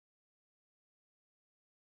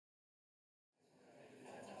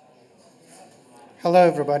Hello,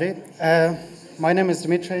 everybody. My name is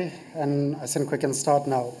Dmitry, and I think we can start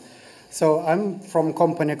now. So I'm from a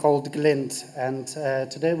company called Glint, and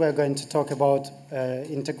today we're going to talk about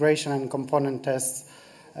integration and component tests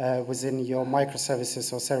within your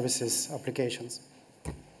microservices or services applications.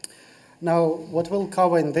 Now, what we'll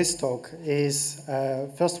cover in this talk is,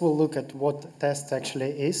 first we'll look at what test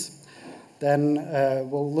actually is, then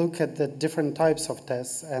we'll look at the different types of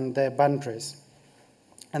tests and their boundaries,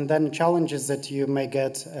 and then challenges that you may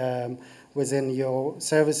get within your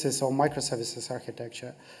services or microservices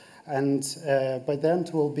architecture. And by the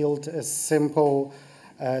end, we'll build a simple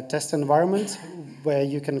test environment where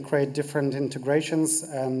you can create different integrations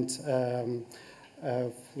and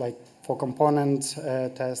like for component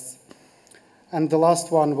tests. And the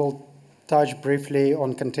last one will touch briefly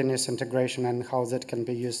on continuous integration and how that can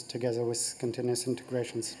be used together with continuous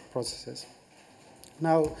integrations processes.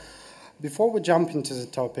 Now, before we jump into the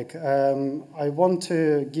topic, I want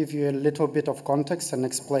to give you a little bit of context and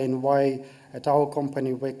explain why at our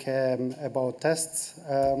company we care about tests.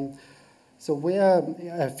 So we are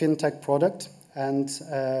a fintech product, and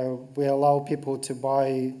we allow people to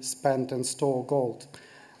buy, spend, and store gold.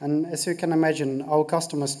 And as you can imagine, our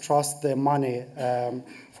customers trust their money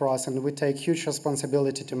for us, and we take huge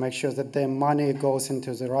responsibility to make sure that their money goes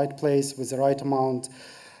into the right place with the right amount.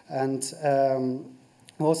 And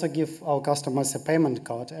we also give our customers a payment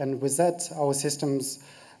card, and with that, our systems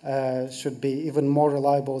should be even more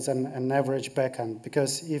reliable than an average backend,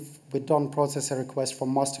 because if we don't process a request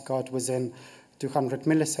from MasterCard within 200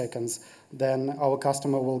 milliseconds, then our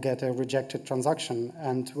customer will get a rejected transaction,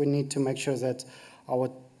 and we need to make sure that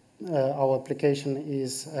our application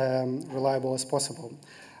is reliable as possible.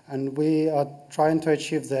 And we are trying to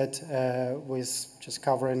achieve that with just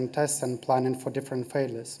covering tests and planning for different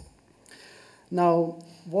failures. Now,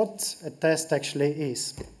 what a test actually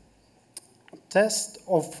is. A test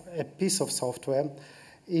of a piece of software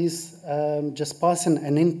is just passing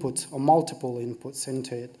an input or multiple inputs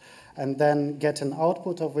into it, and then get an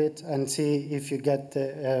output of it and see if you get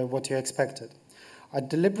what you expected. I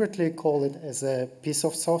deliberately call it as a piece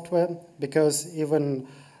of software because even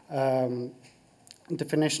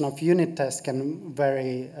definition of unit test can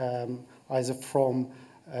vary either from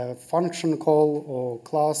function call or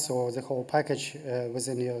class or the whole package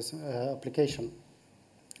within your application.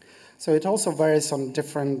 So it also varies on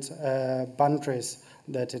different boundaries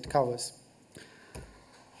that it covers.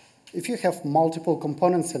 If you have multiple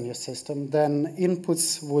components in your system, then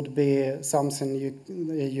inputs would be something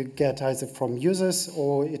you get either from users,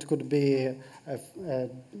 or it could be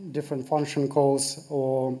different function calls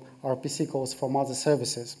or RPC calls from other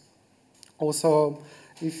services. Also,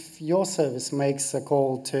 if your service makes a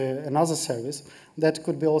call to another service, that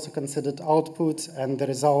could be also considered output, and the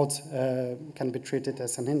result can be treated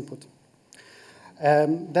as an input.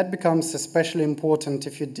 That becomes especially important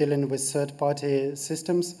if you're dealing with third-party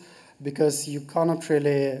systems, because you cannot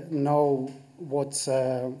really know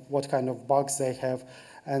what kind of bugs they have,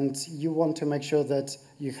 and you want to make sure that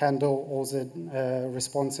you handle all the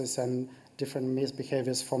responses and different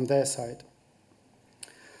misbehaviors from their side.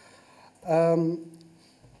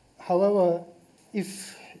 However,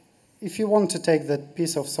 if you want to take that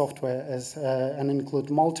piece of software and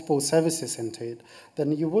include multiple services into it,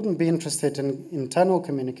 then you wouldn't be interested in internal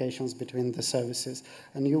communications between the services,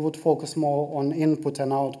 and you would focus more on input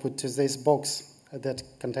and output to this box that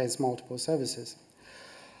contains multiple services.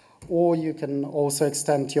 Or you can also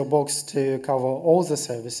extend your box to cover all the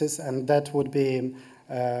services, and that would be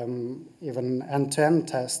even end-to-end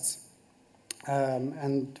tests.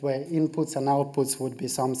 And where inputs and outputs would be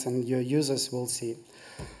something your users will see.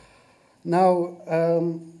 Now,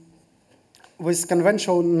 with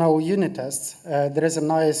conventional no unit tests, there is a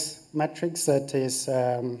nice metric that is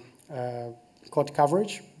code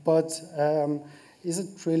coverage, but is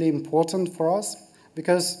it really important for us?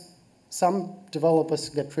 Because some developers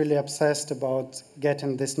get really obsessed about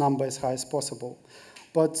getting this number as high as possible.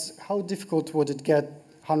 But how difficult would it get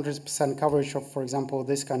 100% coverage of, for example,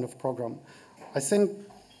 this kind of program? I think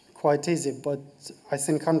quite easy, but I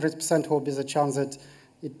think 100% will be the chance that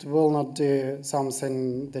it will not do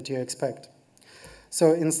something that you expect.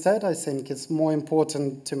 So instead, I think it's more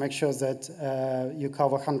important to make sure that you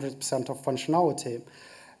cover 100% of functionality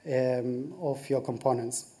of your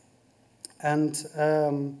components. And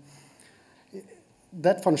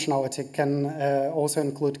that functionality can also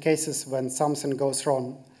include cases when something goes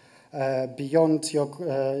wrong. Beyond your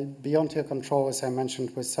control, as I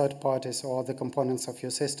mentioned, with third parties or the components of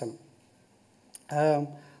your system.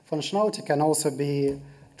 Functionality can also be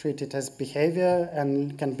treated as behavior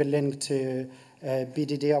and can be linked to a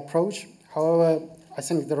BDD approach. However, I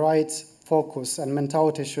think the right focus and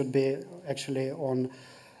mentality should be actually on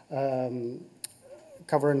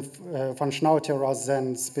covering functionality rather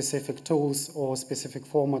than specific tools or specific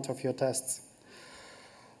format of your tests.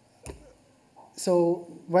 So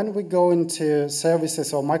when we go into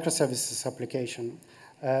services or microservices application,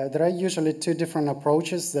 there are usually two different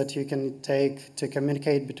approaches that you can take to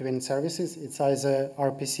communicate between services. It's either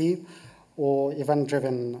RPC or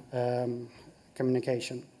event-driven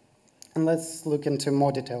communication. And let's look into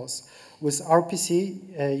more details. With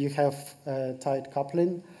RPC, you have tight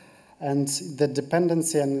coupling, and the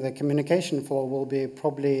dependency and the communication flow will be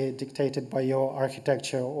probably dictated by your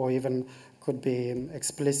architecture, or even could be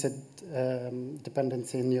explicit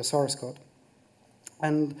dependency in your source code.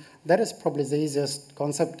 And that is probably the easiest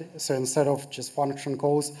concept. So instead of just function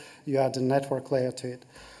calls, you add a network layer to it.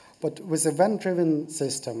 But with event-driven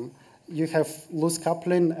system, you have loose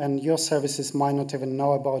coupling, and your services might not even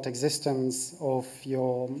know about existence of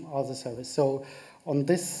your other service. So on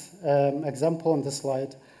this example on the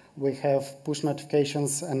slide, we have push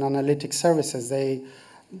notifications and analytic services. They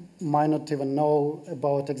might not even know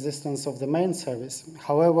about existence of the main service.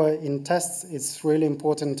 However, in tests, it's really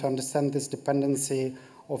important to understand this dependency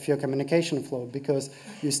of your communication flow, because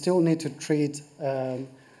you still need to treat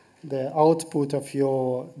the output of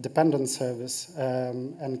your dependent service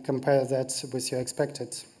and compare that with your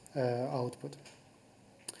expected output.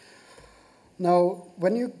 Now,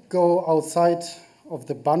 when you go outside of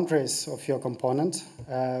the boundaries of your component,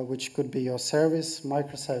 which could be your service,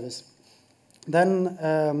 microservice, then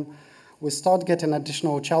we start getting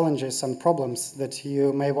additional challenges and problems that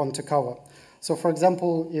you may want to cover. So for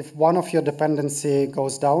example, if one of your dependency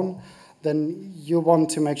goes down, then you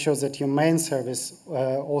want to make sure that your main service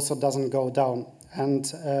also doesn't go down. And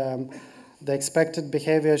the expected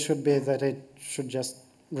behavior should be that it should just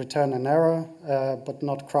return an error, but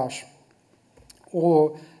not crash.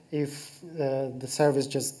 Or if the service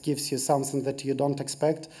just gives you something that you don't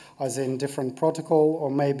expect, as in different protocol,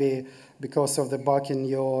 or maybe because of the bug in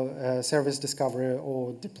your service discovery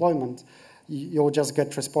or deployment, you'll just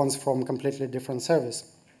get response from completely different service.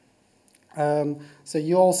 So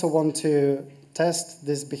you also want to test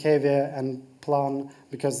this behavior and plan,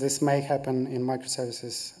 because this may happen in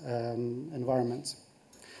microservices environments.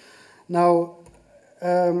 Now,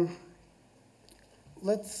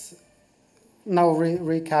 let's now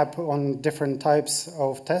recap on different types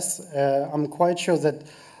of tests. I'm quite sure that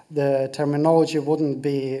the terminology wouldn't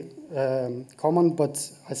be common,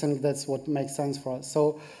 but I think that's what makes sense for us.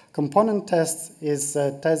 So component test is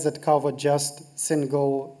a test that covers just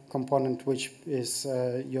single component, which is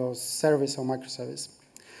your service or microservice.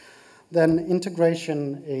 Then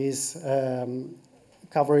integration is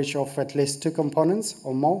coverage of at least two components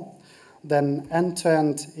or more. Then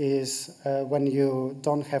end-to-end is when you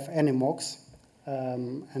don't have any mocks,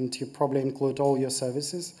 and you probably include all your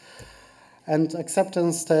services. And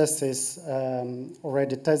acceptance test is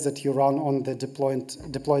already tests that you run on the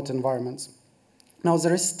deployed environments. Now,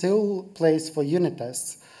 there is still place for unit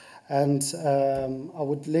tests, and I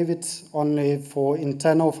would leave it only for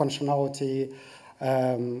internal functionality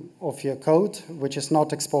of your code, which is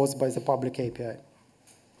not exposed by the public API.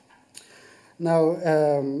 Now,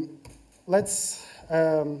 let's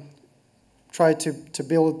try to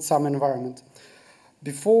build some environment.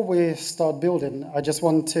 Before we start building, I just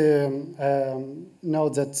want to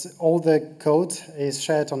note that all the code is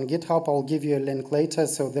shared on GitHub. I'll give you a link later.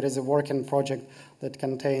 So there is a working project that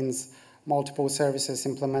contains multiple services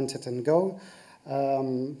implemented in Go.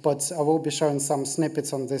 But I will be showing some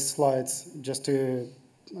snippets on these slides just to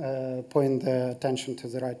point the attention to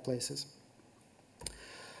the right places.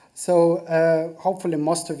 So hopefully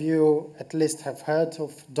most of you at least have heard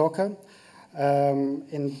of Docker.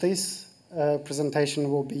 In this presentation,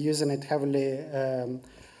 we'll be using it heavily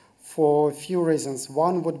for a few reasons.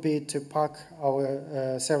 One would be to pack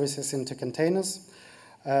our services into containers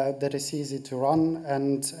that is easy to run.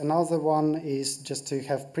 And another one is just to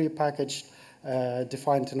have pre-packaged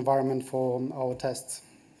defined environment for our tests.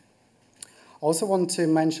 I also want to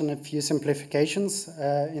mention a few simplifications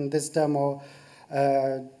in this demo,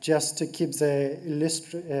 just to keep the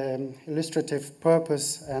illustrative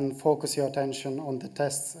purpose and focus your attention on the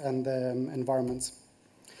tests and the environments.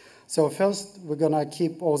 So first, we're going to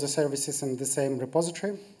keep all the services in the same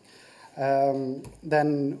repository.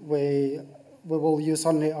 Then we will use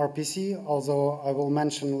only RPC, although I will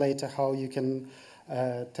mention later how you can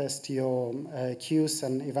test your queues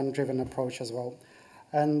and event-driven approach as well.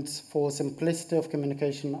 And for simplicity of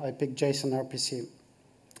communication, I picked JSON RPC.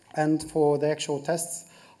 And for the actual tests,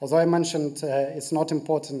 although I mentioned it's not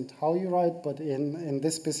important how you write, but in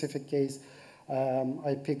this specific case,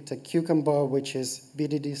 I picked a Cucumber, which is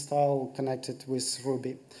BDD style connected with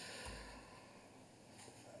Ruby.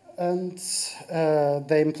 And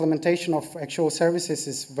the implementation of actual services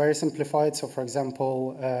is very simplified. So for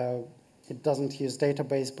example, it doesn't use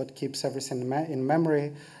database, but keeps everything in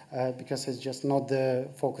memory because it's just not the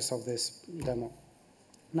focus of this demo.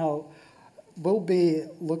 Now, we'll be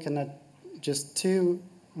looking at just two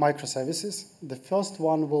microservices. The first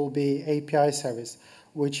one will be API service,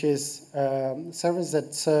 which is a service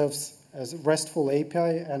that serves as a RESTful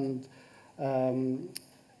API and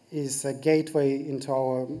is a gateway into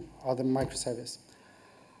our other microservice.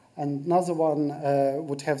 And another one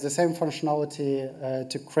would have the same functionality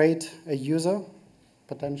to create a user,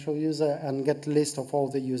 potential user, and get a list of all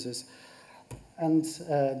the users. And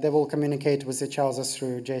they will communicate with each other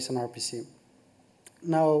through JSON RPC.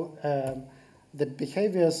 Now, the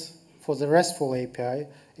behaviors for the RESTful API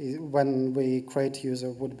when we create user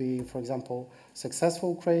would be, for example,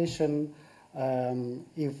 successful creation.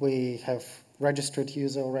 If we have registered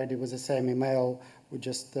user already with the same email, we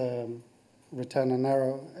just return an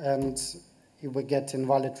error. And if we get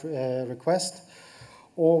invalid request,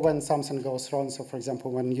 or when something goes wrong, so for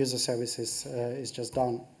example, when user service is just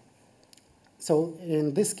done. So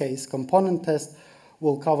in this case, component test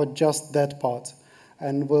will cover just that part,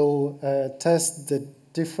 and will test the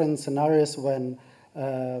different scenarios when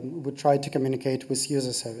we try to communicate with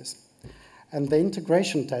user service. And the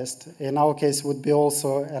integration test, in our case, would be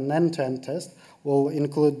also an end-to-end test, will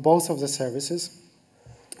include both of the services,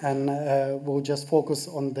 and we'll just focus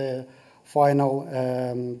on the final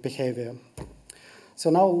behavior. So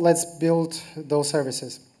now let's build those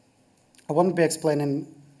services. I won't be explaining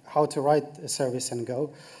how to write a service in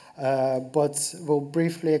Go, but we'll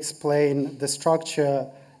briefly explain the structure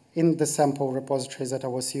in the sample repositories that I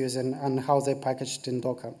was using and how they're packaged in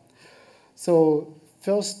Docker. So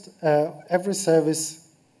first, every service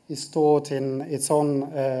is stored in its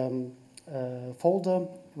own folder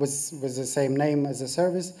with the same name as the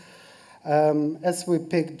service. As we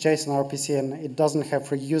picked JSON RPC, and it doesn't have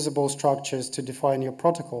reusable structures to define your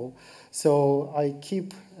protocol, so I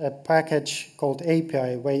keep a package called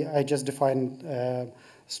API where I just define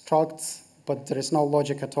structs, but there is no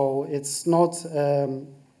logic at all. It's not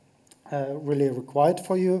really required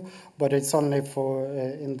for you, but it's only for,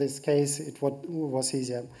 in this case, it was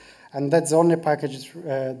easier. And that's the only package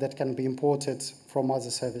that can be imported from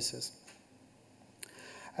other services.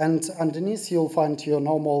 And underneath, you'll find your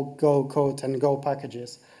normal Go code and Go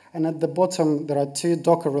packages. And at the bottom, there are two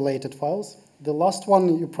Docker-related files. The last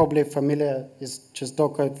one, you're probably familiar, is just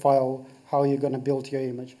Docker file, how you're going to build your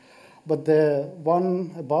image. But the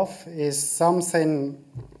one above is something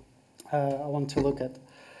I want to look at.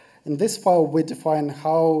 In this file, we define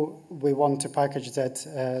how we want to package that.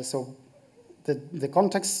 So the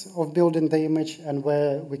context of building the image and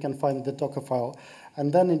where we can find the Docker file.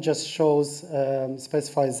 And then it just shows,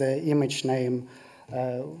 specifies the image name,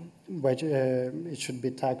 which it should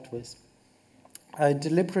be tagged with. I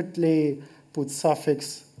deliberately put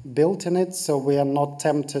suffix built in it, so we are not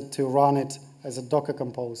tempted to run it as a Docker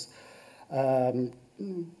compose and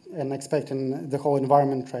expecting the whole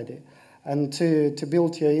environment ready. And to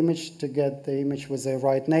build your image, to get the image with the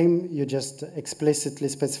right name, you just explicitly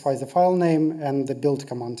specify the file name and the build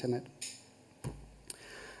command in it.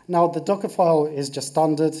 Now, the Docker file is just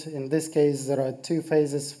standard. In this case, there are two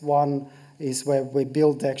phases. One is where we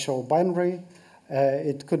build the actual binary.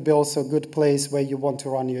 It could be also a good place where you want to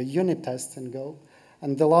run your unit tests in Go.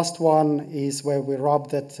 And the last one is where we wrap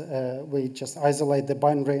that, we just isolate the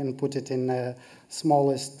binary and put it in the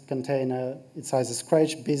smallest container. It's either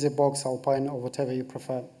Scratch, BusyBox, Alpine, or whatever you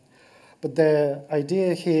prefer. But the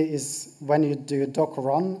idea here is when you do a Docker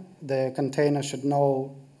run, the container should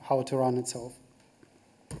know how to run itself.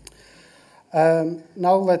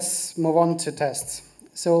 Now let's move on to tests.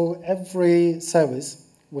 So every service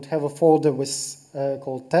would have a folder with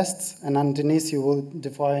called tests, and underneath you will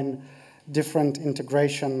define different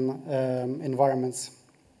integration environments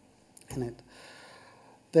in it.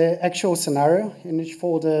 The actual scenario in each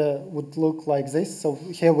folder would look like this. So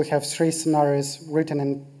here we have three scenarios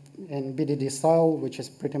written in BDD style, which is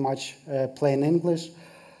pretty much plain English.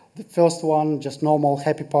 The first one, just normal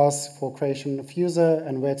happy path for creation of user,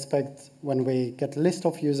 and we expect when we get a list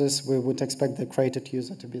of users, we would expect the created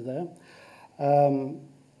user to be there.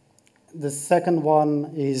 The second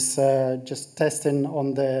one is just testing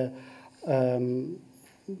on the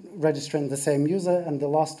registering the same user, and the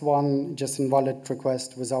last one, just invalid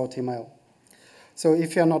request without email. So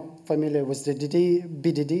if you're not familiar with the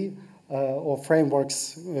BDD or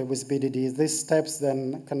frameworks with BDD, these steps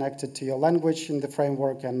then connected to your language in the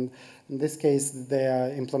framework, and In this case, they are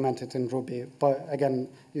implemented in Ruby. But again,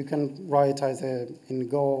 you can write either in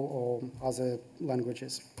Go or other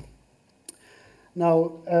languages.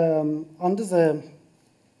 Now, under the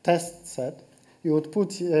test set, you would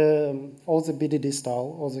put all the BDD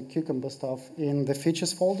style, all the Cucumber stuff in the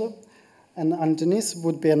features folder. And underneath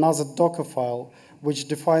would be another Docker file, which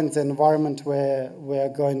defines the environment where we're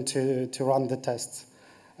going to run the tests.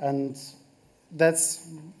 And that's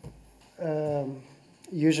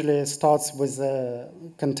usually starts with a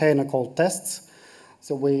container called tests.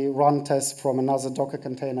 So we run tests from another Docker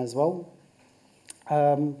container as well.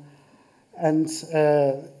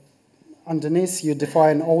 Underneath, you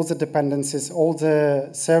define all the dependencies, all the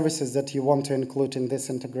services that you want to include in this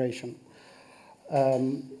integration.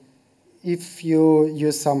 If you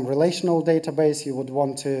use some relational database, you would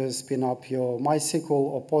want to spin up your MySQL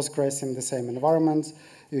or Postgres in the same environment.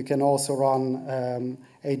 You can also run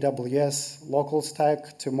AWS local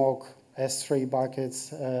stack to mock S3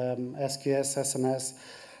 buckets, SQS, SNS.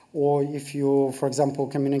 Or if you, for example,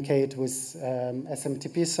 communicate with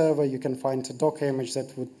SMTP server, you can find a Docker image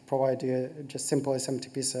that would provide you just simple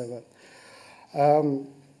SMTP server.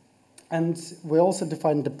 And we also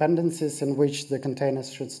define dependencies in which the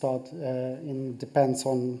containers should start in depends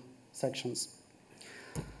on sections.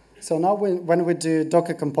 So now when we do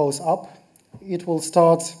Docker compose up, it will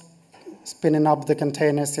start spinning up the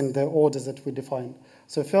containers in the order that we defined.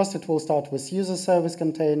 So first it will start with user service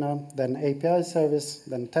container, then API service,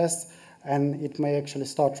 then test, and it may actually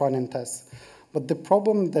start running tests. But the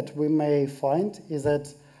problem that we may find is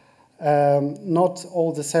that not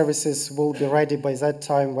all the services will be ready by that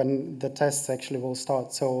time when the tests actually will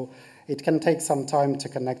start. So it can take some time to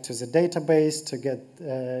connect to the database, to get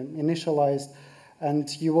initialized, and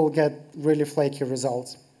you will get really flaky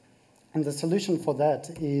results. And the solution for that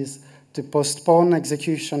is to postpone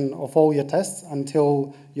execution of all your tests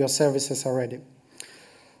until your services are ready.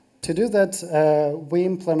 To do that, we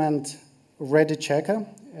implement ready checker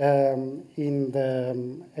in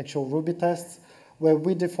the actual Ruby tests, where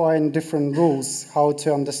we define different rules, how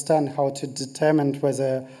to understand, how to determine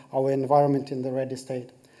whether our environment in the ready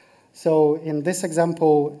state. So in this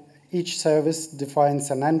example, each service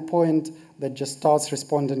defines an endpoint that just starts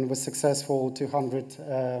responding with successful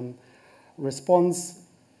 200 response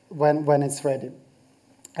when it's ready.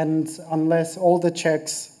 And unless all the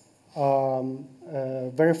checks are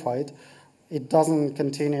verified, it doesn't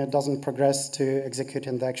continue, it doesn't progress to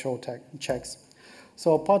executing the actual checks.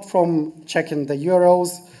 So apart from checking the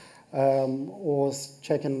URLs or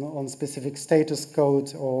checking on specific status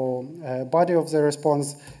code or body of the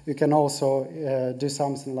response, you can also do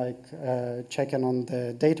something like checking on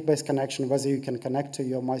the database connection, whether you can connect to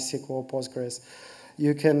your MySQL or Postgres.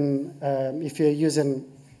 You can, if you're using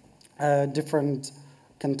different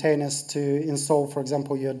containers to install, for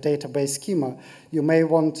example, your database schema, you may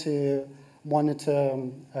want to monitor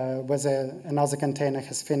whether another container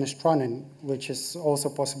has finished running, which is also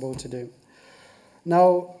possible to do.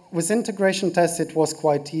 Now, with integration tests, it was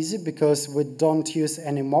quite easy because we don't use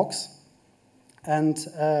any mocks, and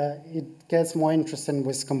it gets more interesting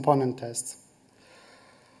with component tests.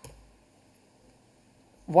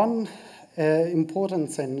 One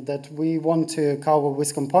important thing that we want to cover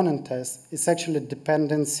with component tests is actually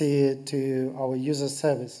dependency to our user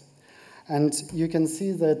service. And you can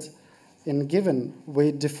see that in given,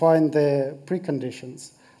 we define the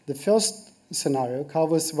preconditions. The first scenario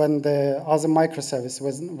covers when the other microservice,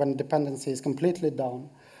 when dependency is completely down.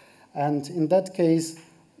 And in that case,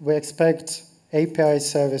 we expect API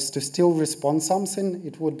service to still respond something.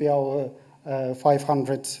 It would be our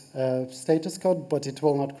 500 status code, but it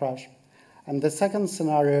will not crash. And the second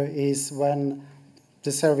scenario is when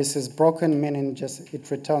the service is broken, meaning just it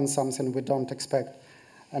returns something we don't expect.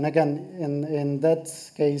 And again, in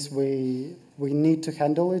that case, we need to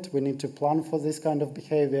handle it. We need to plan for this kind of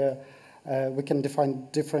behavior. We can define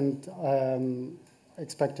different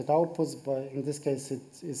expected outputs, but in this case,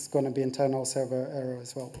 it's going to be internal server error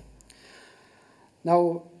as well.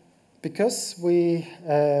 Now, because we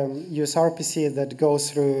use RPC that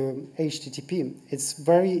goes through HTTP, it's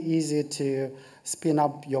very easy to spin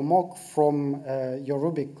up your mock from your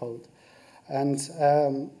Ruby code. And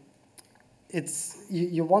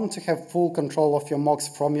you want to have full control of your mocks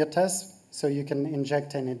from your tests, so you can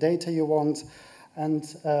inject any data you want. And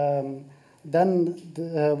then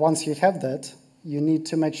once you have that, you need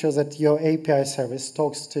to make sure that your API service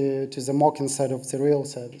talks to the mock instead of the real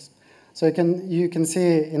service. So you can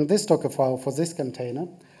see in this Docker file for this container,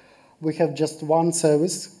 we have just one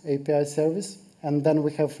service, API service, and then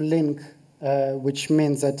we have link, which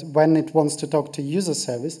means that when it wants to talk to user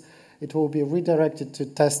service, it will be redirected to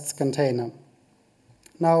tests container.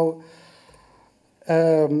 Now,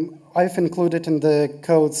 I've included in the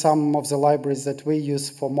code some of the libraries that we use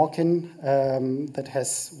for mocking that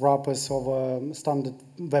has wrappers over standard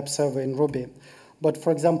web server in Ruby. But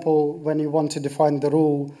for example, when you want to define the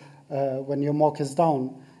rule when your mock is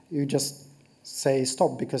down, you just say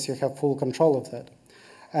stop because you have full control of that.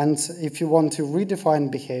 And if you want to redefine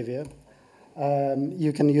behavior,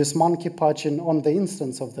 you can use monkey patching on the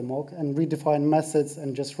instance of the mock and redefine methods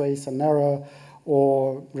and just raise an error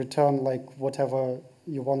or return like whatever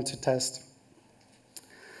you want to test.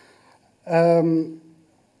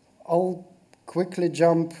 I'll quickly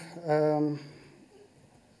jump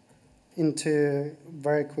into a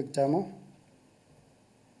very quick demo.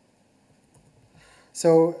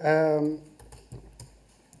 So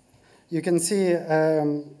you can see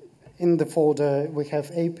in the folder we have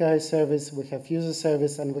API service, we have user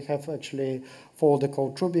service, and we have actually a folder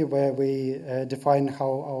called Ruby where we define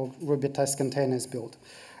how our Ruby test container is built.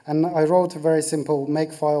 And I wrote a very simple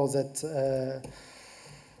make file that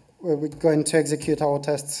where we're going to execute our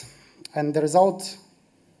tests. And the result,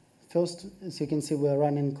 first, as you can see, we're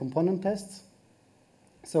running component tests.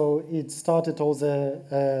 So it started all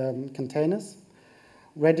the containers.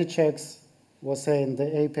 Ready checks was saying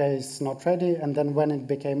the API is not ready, and then when it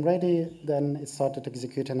became ready, then it started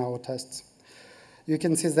executing our tests. You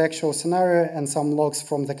can see the actual scenario and some logs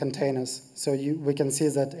from the containers. So we can see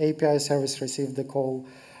that API service received the call,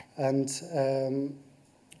 and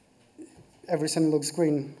everything looks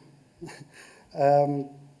green.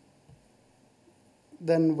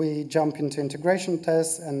 Then we jump into integration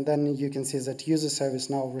tests, and then you can see that user service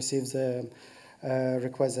now receives the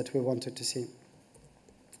request that we wanted to see.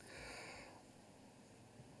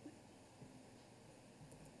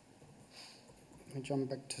 Let me jump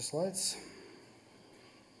back to slides.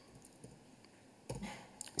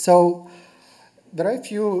 So there are a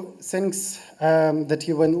few things that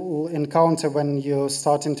you will encounter when you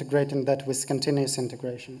start integrating that with continuous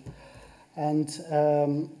integration. And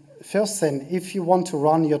first thing, if you want to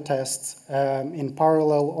run your tests in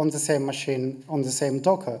parallel on the same machine, on the same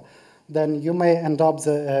Docker, then you may end up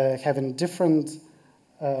having different,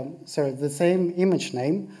 the same image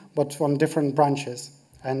name, but on different branches.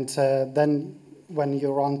 And then when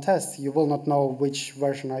you run tests, you will not know which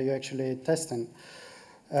version are you actually testing.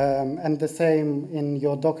 And the same in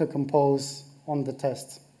your Docker Compose on the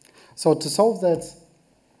tests. So to solve that,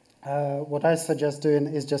 what I suggest doing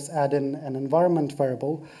is just adding an environment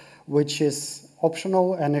variable, which is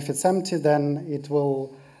optional, and if it's empty, then it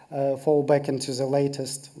will fall back into the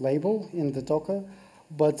latest label in the Docker.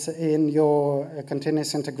 But in your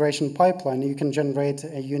continuous integration pipeline, you can generate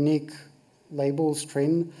a unique label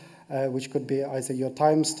string, which could be either your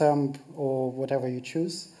timestamp or whatever you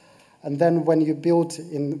choose. And then when you build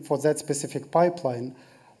for that specific pipeline,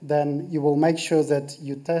 then you will make sure that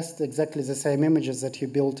you test exactly the same images that you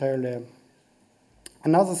built earlier.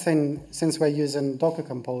 Another thing, since we're using Docker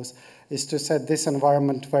Compose, is to set this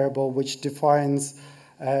environment variable which defines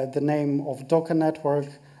the name of Docker network,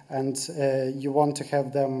 and you want to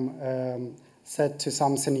have them set to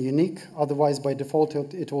something unique. Otherwise, by default,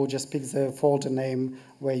 it will just pick the folder name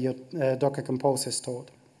where your Docker Compose is stored.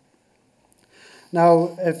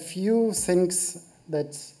 Now, a few things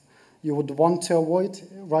that you would want to avoid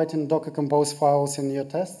writing Docker Compose files in your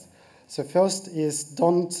tests. So first is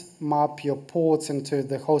don't map your ports into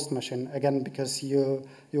the host machine, again, because you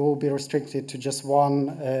will be restricted to just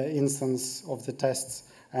one instance of the tests.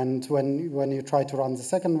 And when you try to run the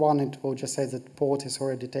second one, it will just say that port is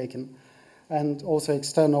already taken. And also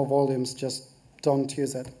external volumes, just don't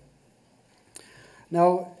use it.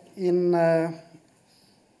 Now, in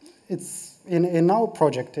our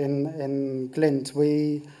project in Glint,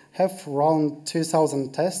 we have around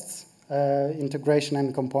 2,000 tests, integration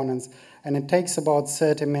and components, and it takes about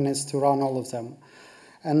 30 minutes to run all of them.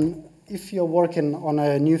 And if you're working on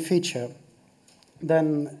a new feature,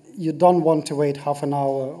 then you don't want to wait half an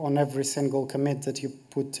hour on every single commit that you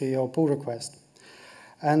put to your pull request.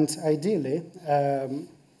 And ideally,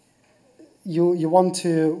 you want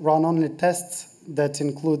to run only tests that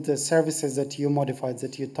include the services that you modified,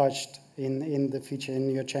 that you touched in the feature,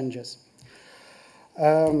 in your changes.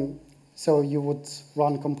 So you would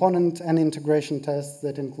run component and integration tests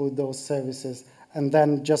that include those services. And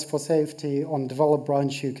then just for safety, on develop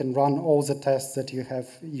branch, you can run all the tests that you have.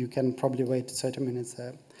 You can probably wait 30 minutes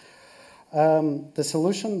there. The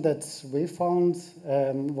solution that we found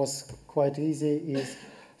was quite easy is,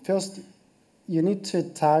 first, you need to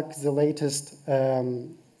tag the latest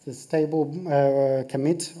the stable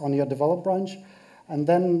commit on your develop branch. And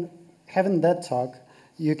then having that tag,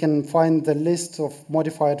 you can find the list of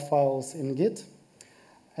modified files in Git.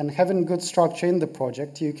 And having good structure in the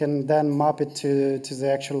project, you can then map it to the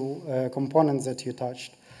actual components that you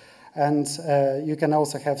touched. And you can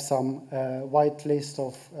also have some white list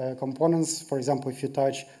of components. For example, if you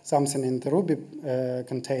touch something in the Ruby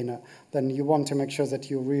container, then you want to make sure that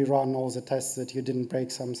you rerun all the tests that you didn't break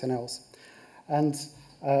something else. And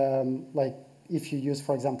like if you use,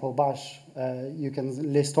 for example, Bash, you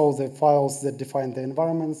can list all the files that define the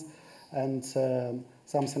environments, and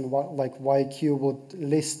something like YQ would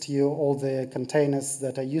list you all the containers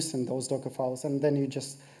that are used in those Docker files, and then you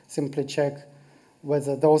just simply check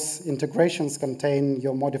whether those integrations contain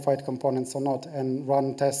your modified components or not, and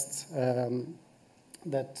run tests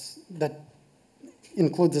that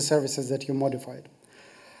include the services that you modified.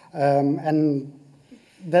 And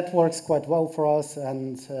that works quite well for us,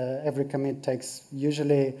 and every commit takes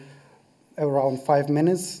usually around 5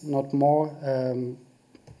 minutes, not more,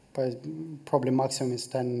 but probably maximum is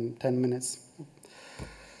 10 minutes.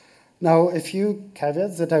 Now, a few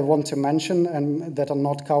caveats that I want to mention and that are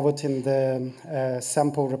not covered in the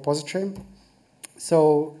sample repository.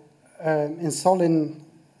 So installing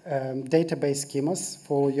database schemas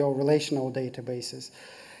for your relational databases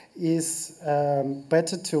is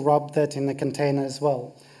better to wrap that in a container as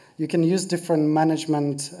well. You can use different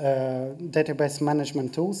management, database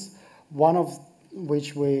management tools, one of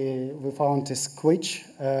which we found is Squitch,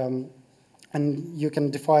 and you can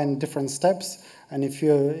define different steps, and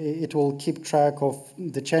it will keep track of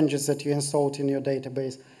the changes that you installed in your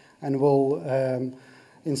database, and will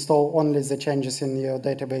install only the changes in your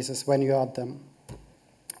databases when you add them.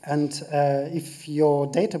 And if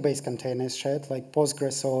your database container is shared, like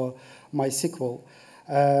Postgres or MySQL,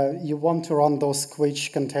 you want to run those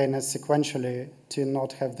Squitch containers sequentially to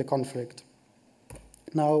not have the conflict.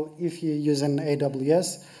 Now, if you use an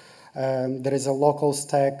AWS, there is a local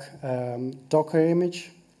stack Docker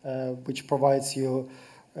image, which provides you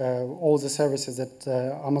all the services that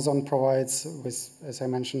Amazon provides with, as I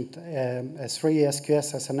mentioned, S3,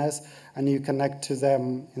 SQS, SNS, and you connect to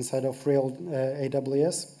them inside of real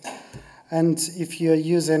AWS. And if you're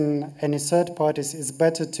using any third parties, it's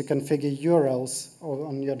better to configure URLs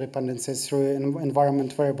on your dependencies through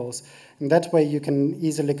environment variables. And that way you can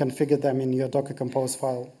easily configure them in your Docker Compose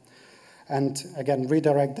file. And again,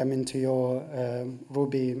 redirect them into your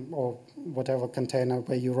Ruby or whatever container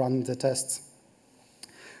where you run the tests.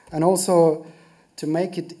 And also, to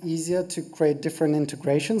make it easier to create different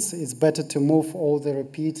integrations, it's better to move all the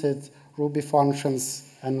repeated Ruby functions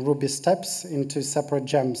and Ruby steps into separate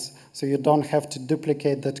gems, so you don't have to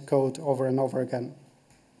duplicate that code over and over again.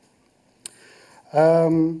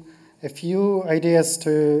 A few ideas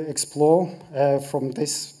to explore from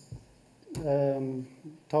this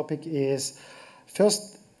topic is,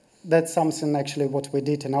 first, that's something actually what we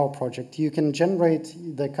did in our project. You can generate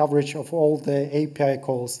the coverage of all the API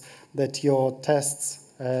calls that your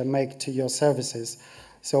tests make to your services.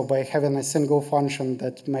 So by having a single function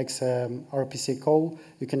that makes an RPC call,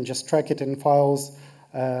 you can just track it in files,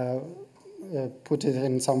 put it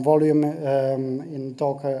in some volume in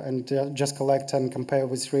Docker, and just collect and compare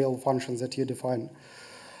with real functions that you define.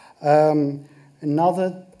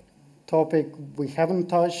 Another topic we haven't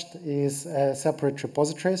touched is separate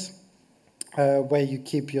repositories, where you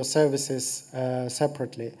keep your services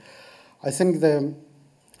separately. I think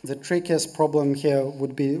the trickiest problem here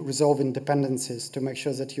would be resolving dependencies to make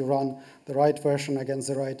sure that you run the right version against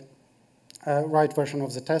the right version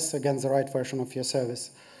of the test against the right version of your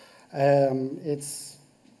service.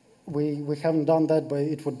 We haven't done that, but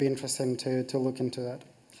it would be interesting to look into that.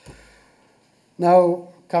 Now,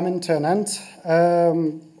 coming to an end,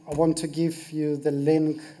 I want to give you the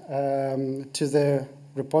link to the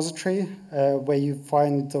repository where you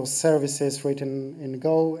find those services written in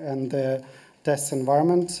Go and the test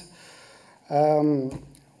environment.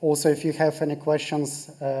 Also, if you have any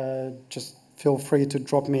questions, just feel free to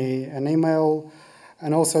drop me an email.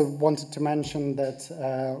 And also wanted to mention that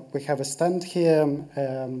we have a stand here,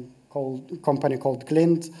 company called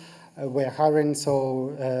Glint. We're hiring,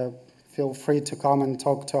 so feel free to come and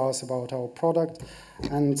talk to us about our product.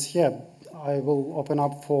 And yeah, I will open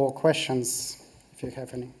up for questions if you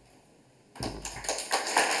have any.